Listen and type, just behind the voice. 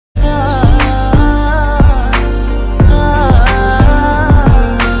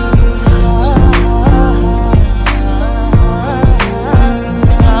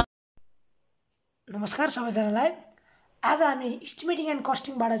नमस्कार सबैजनालाई। आज हामी एस्टिमेटिङ एन्ड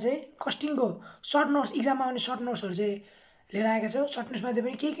कस्टिङबाट चाहिँ कस्टिङको सर्ट नोट्स इक्जाममा आउने सर्ट नोट्सहरु चाहिँ लिएर आएका छौं। सर्ट नोट्समा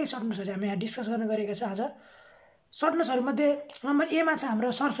पनि के सर्ट नोट्सहरु हामी यहाँ डिस्कस गर्न गरेका छौं। आज सर्ट नोट्सहरु मध्ये नम्बर ए मा छ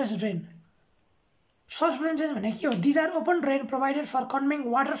हाम्रो सरफेस ड्रेन। सरफेस ड्रेन चाहिँ भने के हो? These are open drain provided for कन्भेइङ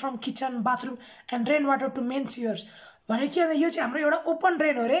water from kitchen bathroom and rain water to main seers. भने के हो? यो चाहिँ हाम्रो एउटा ओपन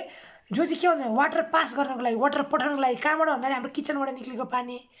ड्रेन हो रे, जो चाहिँ के हुन्छ वाटर पास गर्नको लागि, वाटर पठाउनको लागि। कहाँबाट भन्दा हाम्रो किचनबाट निक्लेको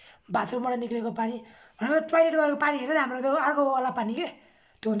पानी, बाथरुमबाट निक्लेको पानी, भनेको टोयलेट गरेको पानी हैन, हाम्रो त्यो अर्को वाला पानी के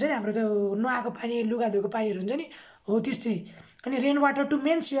त्यो हुन्छ नि, हाम्रो त्यो नुहाएको पानी, लुगा धोएको पानीहरु हुन्छ नि, हो त्यो चाहिँ। अनि rain water to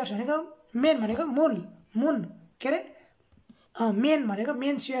main seers भनेको मेन भनेको मुन के रे मेन भनेको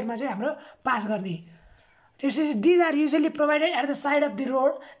मेन सियरमा चाहिँ हाम्रो पास गर्ने। त्यसपछि these are usually provided at the side of the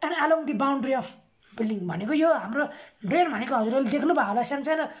road and along the boundary of building. भनेको यो हाम्रो ड्रेन भनेको हजुरले देख्नु भयो होला, सानो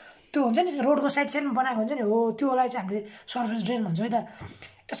सानो त्यो हुन्छ नि रोडको साइड साइडमा बनाएको हुन्छ नि, हो त्योलाई चाहिँ हामीले सरफेस ड्रेन भन्छौँ है त।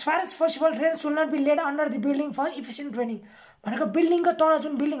 As far as possible, drains should not be laid under the building for efficient draining। भनेको बिल्डिङको तल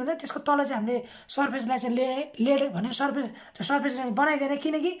जुन बिल्डिङ हुन्छ त्यसको तल चाहिँ हामीले सरफेसलाई चाहिँ लेड भने सरफेस त्यो सरफेस बनाइदिएन,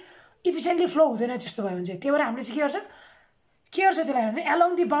 किनकि इफिसिएन्टली फ्लो हुँदैन त्यस्तो भयो भने चाहिँ। त्यही भएर हामीले चाहिँ के गर्छ त्यसलाई भने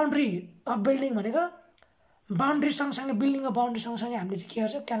along the boundary of building भनेको बाउन्ड्री सँगसँगै बिल्डिङको बाउन्ड्री सँगसँगै हामीले चाहिँ के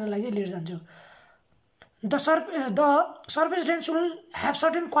गर्छ क्यानललाई चाहिँ लिएर जान्छौँ। The surface drain should have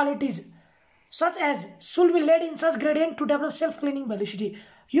certain qualities such as should be laid in such gradient to develop self cleaning velocity।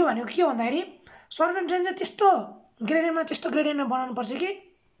 यो भनेको के भन्दाखेरि सरफेस ड्रेन चाहिँ त्यस्तो ग्रेडियन्टमा बनाउनु पर्छ कि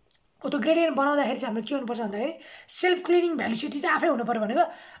त्यो ग्रेडियन्ट बनाउँदाखेरि चाहिँ हाम्रो के हुनुपर्छ भन्दाखेरि सेल्फ क्लिनिङ भेलोसिटी चाहिँ आफै हुनु पर्यो। भनेको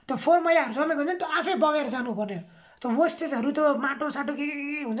त्यो फोहोर मैलाहरू जमेको हुन्छ नि त्यो आफै बगेर जानुपर्ने, त्यो वेस्टेजहरू त्यो माटो साटो के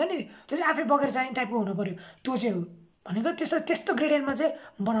हुन्छ नि त्यो चाहिँ आफै बगेर जाने टाइपको हुनु पर्यो। त्यो चाहिँ हो भनेको त्यस्तो ग्रेडियन्टमा चाहिँ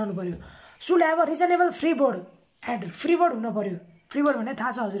बनाउनु पर्यो। Should have a reasonable free board हुनु पर्यो। फ्री बोर्ड भने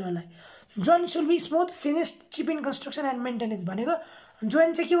थाहा छ हजुरहरूलाई। Joint should be smooth finished cheap in construction and maintenance. भनेको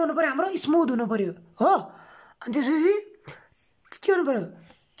जोइन्ट चाहिँ के हुनु पर्यो हाम्रो स्मुथ हुनु पर्यो हो। अनि त्यसपछि के हुनु पर्यो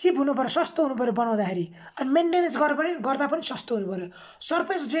चिप हुनु पर्यो, सस्तो हुनु पर्यो बनाउँदाखेरि। अनि मेन्टेनेन्स गर्दा पनि सस्तो हुनु पर्यो।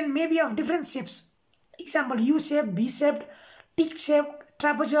 Surface drain may be of different ceps, example you shape, V shape, tick shape,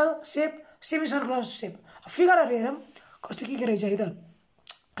 trapezoidal shape, semi circular सेप। फिगरहरू हेरौँ कस्तो के रहेछ है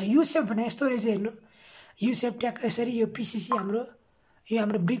त। यु सेप भने यस्तो रहेछ हेर्नु, यु सेप ट्याक्क यसरी, यो पिसिसी यो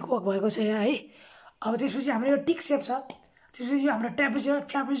हाम्रो ब्रिक वर्क भएको छ यहाँ है। अब त्यसपछि हाम्रो यो टिक सेप छ, त्यसपछि यो हाम्रो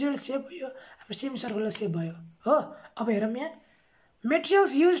ट्रापेजोइडल सेप, यो हाम्रो सेमी सर्कुलर सेप भयो हो। अब हेरौँ यहाँ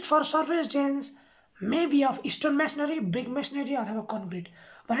materials used for surface drains may be of stone masonry, brick masonry अथवा कन्क्रिट।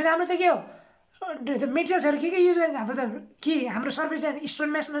 भनेको हाम्रो चाहिँ के हो त्यो मेटेरियल्सहरू के युज गरिन्छ हाम्रो त कि हाम्रो सर्फेस ड्रेन स्टोन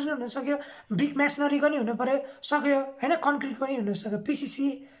मेसनरी हुन सक्यो, ब्रिक मेसनरीको नि हुनु पर्यो सक्यो होइन, कन्क्रिटको नि हुन सक्यो, पिसिसी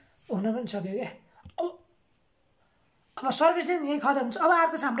हुन पनि सक्यो क्या। अब सर्फेस ड्रेन चाहिँ खतम छ। अब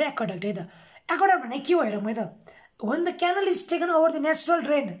अर्को छ हाम्रो एक्वाडक्ट है त। एक्वाडक्ट भने के हो हेरौँ है त। When the canal is taken over the natural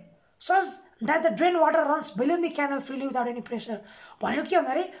drain such that the drain water runs below the canal freely without any pressure। भनेको के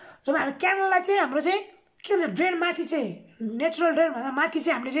भन्दाखेरि जब हामी क्यानललाई चाहिँ हाम्रो चाहिँ के हुन्छ ड्रेन माथि चाहिँ नेचुरल ड्रेन भन्दा माथि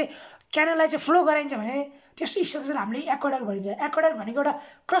चाहिँ हामीले चाहिँ क्यानललाई चाहिँ फ्लो गराइन्छ भने त्यस्तो स्ट्रक्चर हामीले एक्वाडक्ट भनिन्छ। एक्वाडक्ट भनेको एउटा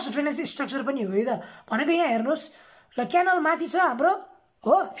क्रस ड्रेनेज स्ट्रक्चर पनि हो है त। भनेको यहाँ हेर्नुहोस् ल, क्यानल माथि छ हाम्रो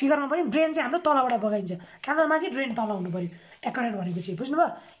हो, फिगरमा पनि ड्रेन चाहिँ हाम्रो तलबाट बगाइन्छ, क्यानल माथि ड्रेन तल हुनु पर्यो एक्वाडक्ट भनेको चाहिँ, बुझ्नुभयो।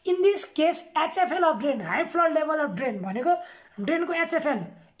 In this case HFL of drain, high flood level of drain भनेको ड्रेनको HFL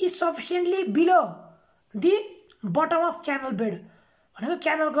is सफिसियन्टली below the bottom of canal bed. भनेको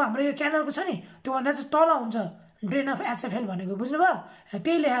क्यानलको हाम्रो यो क्यानलको छ नि त्योभन्दा चाहिँ तल हुन्छ ड्रेन अफ एचएफएल भनेको, बुझ्नुभयो।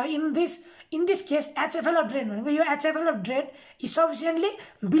 त्यही लेखा in this case HFL of drain भनेको यो HFL of drain is सफिसियन्टली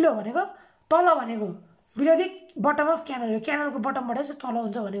below भनेको तल भनेको below the bottom of canal, यो क्यानलको बटमबाट चाहिँ तल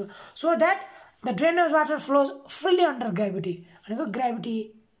हुन्छ भनेको। So that the drainage water flows freely under gravity. भनेको ग्राभिटी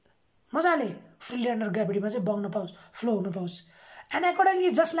मजाले फ्रिली अन्डर ग्राभिटीमा चाहिँ बग्न पाओस्, फ्लो हुन पाओस्। And aqueduct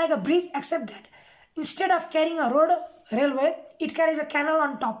is just like a bridge accept that instead of carrying a road railway it क्यारिज a canal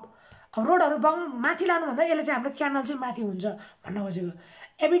on top. अब रोडहरू माथि लानुभन्दा यसले चाहिँ हाम्रो क्यानल चाहिँ माथि हुन्छ भन्न खोजेको।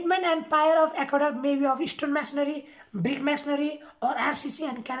 एबिटमेन्ट and pier of aqueduct may be of stone masonry, brick masonry or RCC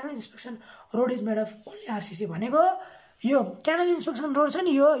and canal inspection road is made of only RCC. भनेको यो क्यानल इन्सपेक्सन रोड छ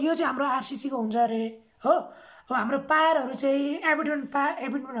नि यो चाहिँ हाम्रो आरसिसीको हुन्छ अरे हो। अब हाम्रो पायरहरू चाहिँ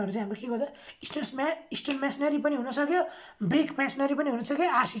एबिटमेन्टहरू चाहिँ हाम्रो के गर्छ स्टोन मेसनरी पनि हुनसक्यो, ब्रिक मेसनरी पनि हुनसक्यो,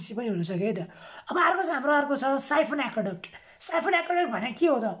 आरसिसी पनि हुनसक्यो है त। अब अर्को छ साइफन एक्वाडक्ट। साइफन एक्वाडक्ट भने के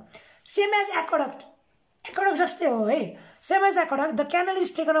हो त? सेम एज एक्वाडक्ट जस्तै हो है, same as aqueduct. The canal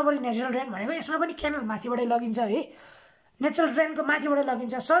is taken over the natural drain. भनेको यसमा पनि क्यानल माथिबाटै लगिन्छ है, नेचुरल ड्रेनको माथिबाट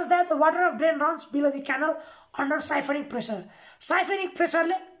लगिन्छ। Such that the water of drain runs below the canal under साइफनिक pressure. साइफनिक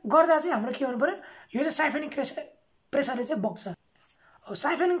प्रेसरले गर्दा चाहिँ हाम्रो के हुनु पर्यो, यो चाहिँ साइफनिक प्रेसरले चाहिँ बग्छ।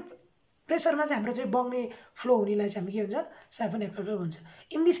 साइफनिक प्रेसरमा चाहिँ हाम्रो चाहिँ बग्ने फ्लो हुनेलाई चाहिँ हामी के भन्छ साइफन एक्वाडक्ट भन्छ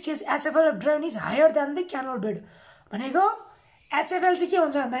in this case HFL drain is higher than the canal bed भनेको एचएफएल चाहिँ के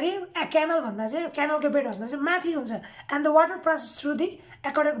हुन्छ भन्दाखेरि क्यानल भन्दा चाहिँ क्यानलको बेड भन्दा चाहिँ माथि हुन्छ and the water passes through the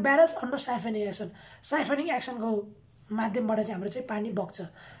aqueduct barrels under साइफनिङ action साइफनिङ एक्सनको माध्यमबाट चाहिँ हाम्रो चाहिँ पानी बग्छ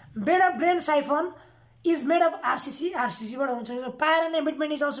bed of drain siphon is made of RCC बाट हुन्छ pier and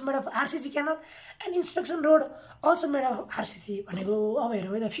एबिटमेन्ट is also made of RCC canal and इन्स्पेक्सन road also made of RCC भनेको अब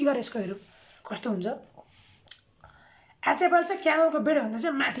हेरौँ है त फिगर यसको हेरौँ कस्तो हुन्छ एचएफएल चाहिँ क्यानलको बेड भन्दा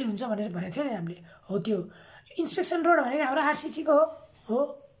चाहिँ माथि हुन्छ भनेर भनेको थियो नि हामीले हो त्यो इन्स्पेक्सन रोड भनेको हाम्रो RCC को हो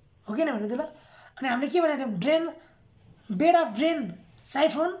कि न भन्नु त ल अनि हामीले के भनेको थियौँ drain bed of drain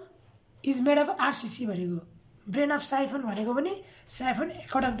siphon is made of RCC भनेको ड्रेन अफ साइफन भनेको पनि साइफन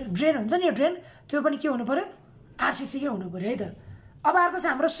एक्वाडक्ट ड्रेन हुन्छ नि यो ड्रेन त्यो पनि के हुनु पर्यो RCC कै हुनु पर्यो है त अब अर्को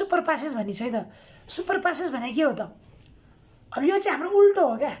चाहिँ हाम्रो सुपर पासेस भन्ने छ है त सुपर पासेस भनेको के हो त अब यो चाहिँ हाम्रो उल्टो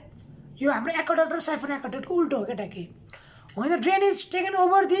हो क्या यो हाम्रो एक्वाडक्ट र साइफन एक्वाडक्टको उल्टो हो क्या ट्याक्कै होइन drain is taken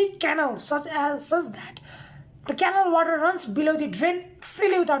over the canal such that the canal water runs below the drain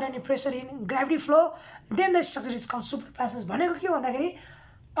freely without any pressure in gravity flow then the structure is called super passes भनेको के भन्दाखेरि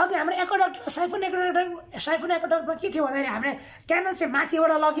अघि हाम्रो एक्वाडक्ट साइफन एक्वाडक्टमा के थियो भन्दाखेरि हामीले canal चाहिँ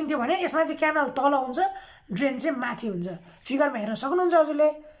माथिबाट लगिन्थ्यो भने यसमा चाहिँ क्यानल तल हुन्छ ड्रेन चाहिँ माथि हुन्छ फिगरमा हेर्न सक्नुहुन्छ हजुरले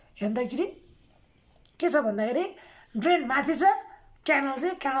हेर्नु त एकचोटि के छ भन्दाखेरि ड्रेन माथि छ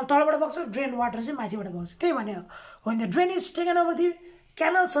क्यानल तलबाट बग्छ ड्रेन वाटर चाहिँ माथिबाट बग्छ त्यही भने हो नि drain is taken over the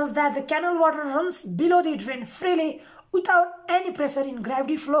canal such that the canal water runs below the drain freely without any pressure in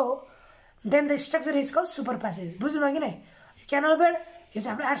gravity flow then the structure is called super Passage बुझ्नुभयो कि नै क्यानल बेड यो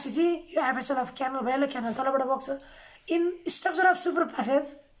चाहिँ हाम्रो RCC यो FSL of canal भइहाल्यो canal तलबाट बग्छ in structure of super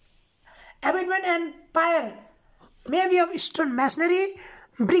Passage एबिटमेन्ट and pier may be of stone masonry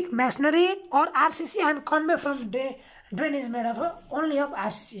brick masonry or RCC and convey from drain is made of only of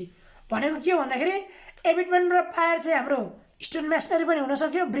RCC भनेको के हो भन्दाखेरि एबिटमेन्ट र pier चाहिँ हाम्रो स्टोन मेसनरी पनि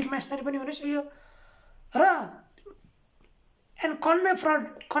हुनसक्यो ब्रिक मेसनरी पनि हुनसक्यो र and convey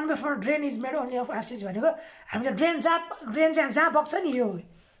from drain is made only of RCC भनेको हामीले ड्रेन चाहिँ जहाँ बग्छ नि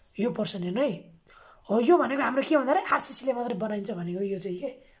यो पोर्सन हेर्नु है हो यो भनेको हाम्रो के भन्दाखेरि RCC ले मात्रै बनाइन्छ भनेको यो चाहिँ के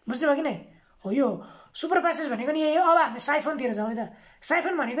बुझ्नुभयो कि नै हो यो सुपर पासेज भनेको नि यही हो अब हामी साइफनतिर जाउँ त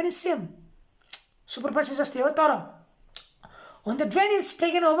साइफन भनेको नि सेम सुपर पासेज जस्तै हो तर हो the drain is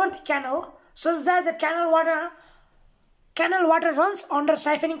taken over the canal such that the canal water runs under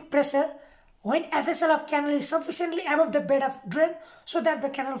साइफनिङ pressure when FSL of canal is sufficiently above the bed of drain so that the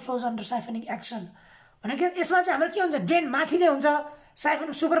canal flows under siphoning action भनेको यसमा चाहिँ हाम्रो के हुन्छ drain माथि नै हुन्छ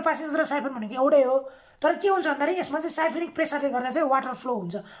siphon super Passage र साइफन भनेको एउटै हो तर के हुन्छ भन्दाखेरि यसमा चाहिँ साइफनिक प्रेसरले गर्दा चाहिँ वाटर फ्लो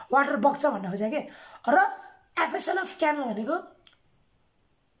हुन्छ वाटर बग्छ भन्ने खोजेको के र एफएसएल अफ क्यानल भनेको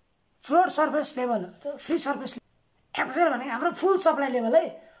floor surface level free surface FSL भनेको हाम्रो फुल सप्लाई लेभल है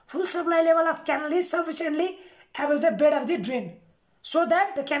फुल supply level of canal is सफिसिएन्टली above the bed of the drain so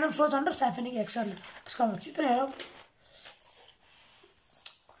that the canal flows under siphoning action यसको चित्र हेरौँ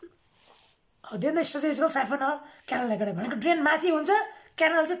then the structure is called siphon or canal aqueduct भनेको drain माथि हुन्छ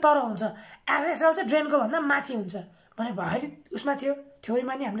canal चाहिँ तर हुन्छ एफएसएल चाहिँ ड्रेनको भन्दा माथि हुन्छ भने भर्खरै उसमा थियो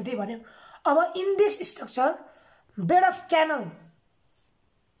थ्योरीमा नि हामीले त्यही भन्यौँ अब in this structure bed of canal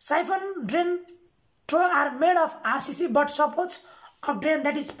siphon drain throw are made of RCC but suppose of drain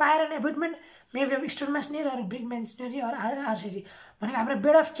that is pier and एबिटमेन्ट maybe अब stone masonry or brick masonry or RCC भनेको हाम्रो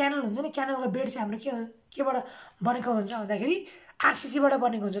बेड अफ क्यानल हुन्छ नि क्यानलको bed चाहिँ हाम्रो केबाट बनेको हुन्छ भन्दाखेरि RCC बाट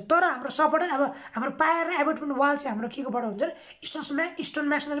बनेको हुन्छ तर हाम्रो सपोर्ट अब हाम्रो पायर र एबिटमेन्ट वाल चाहिँ हाम्रो केकोबाट हुन्छ स्टोन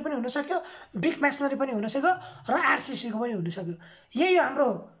मेसनरी पनि हुनसक्यो ब्रिक मेसनरी पनि हुनसक्यो र RCC को पनि हुनसक्यो यही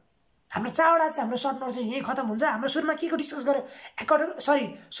हो हाम्रो चारवटा चाहिँ हाम्रो सर्ट नोट चाहिँ यही खतम हुन्छ हाम्रो सुरुमा के को डिस्कस गर्यो एक्वाडक्ट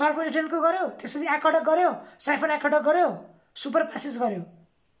सर्फेस ड्रेनको गर्यो त्यसपछि एक्वाडक्ट गर्यो साइफन एक्वाडक्ट गर्यो सुपर पासेज गर्यो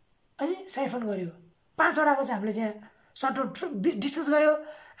अनि साइफन गर्यो पाँचवटाको चाहिँ हामीले त्यहाँ सर्ट नोट डिस्कस गर्यो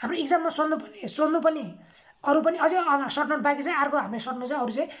हाम्रो इक्जाममा सोध्नु पनि अरू पनि अझै सर्ट नोट बाँकी चाहिँ अर्को हामीले सर्ट नोट चाहिँ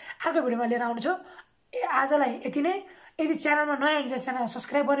अरू चाहिँ अर्को भिडियोमा लिएर आउनेछौँ आजलाई यति नै यदि च्यानलमा नयाँ हुन्छ च्यानल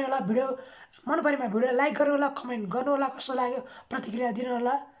सब्सक्राइब गर्नु होला भिडियो मन परेमा भिडियो लाइक गर्नु होला कमेन्ट गर्नु होला कस्तो लाग्यो प्रतिक्रिया दिनु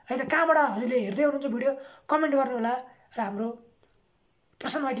होला है त कहाँबाट हजुरले हेर्दै हुनुहुन्छ भिडियो कमेन्ट गर्नु होला र हाम्रो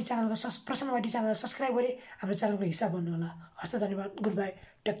प्रशान्त वाइटी च्यानल सब्सक्राइब गरी हाम्रो च्यानलको हिस्सा बन्नु होला हस्त धन्यवाद good bye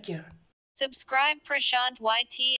take care Subscribe Prashant YT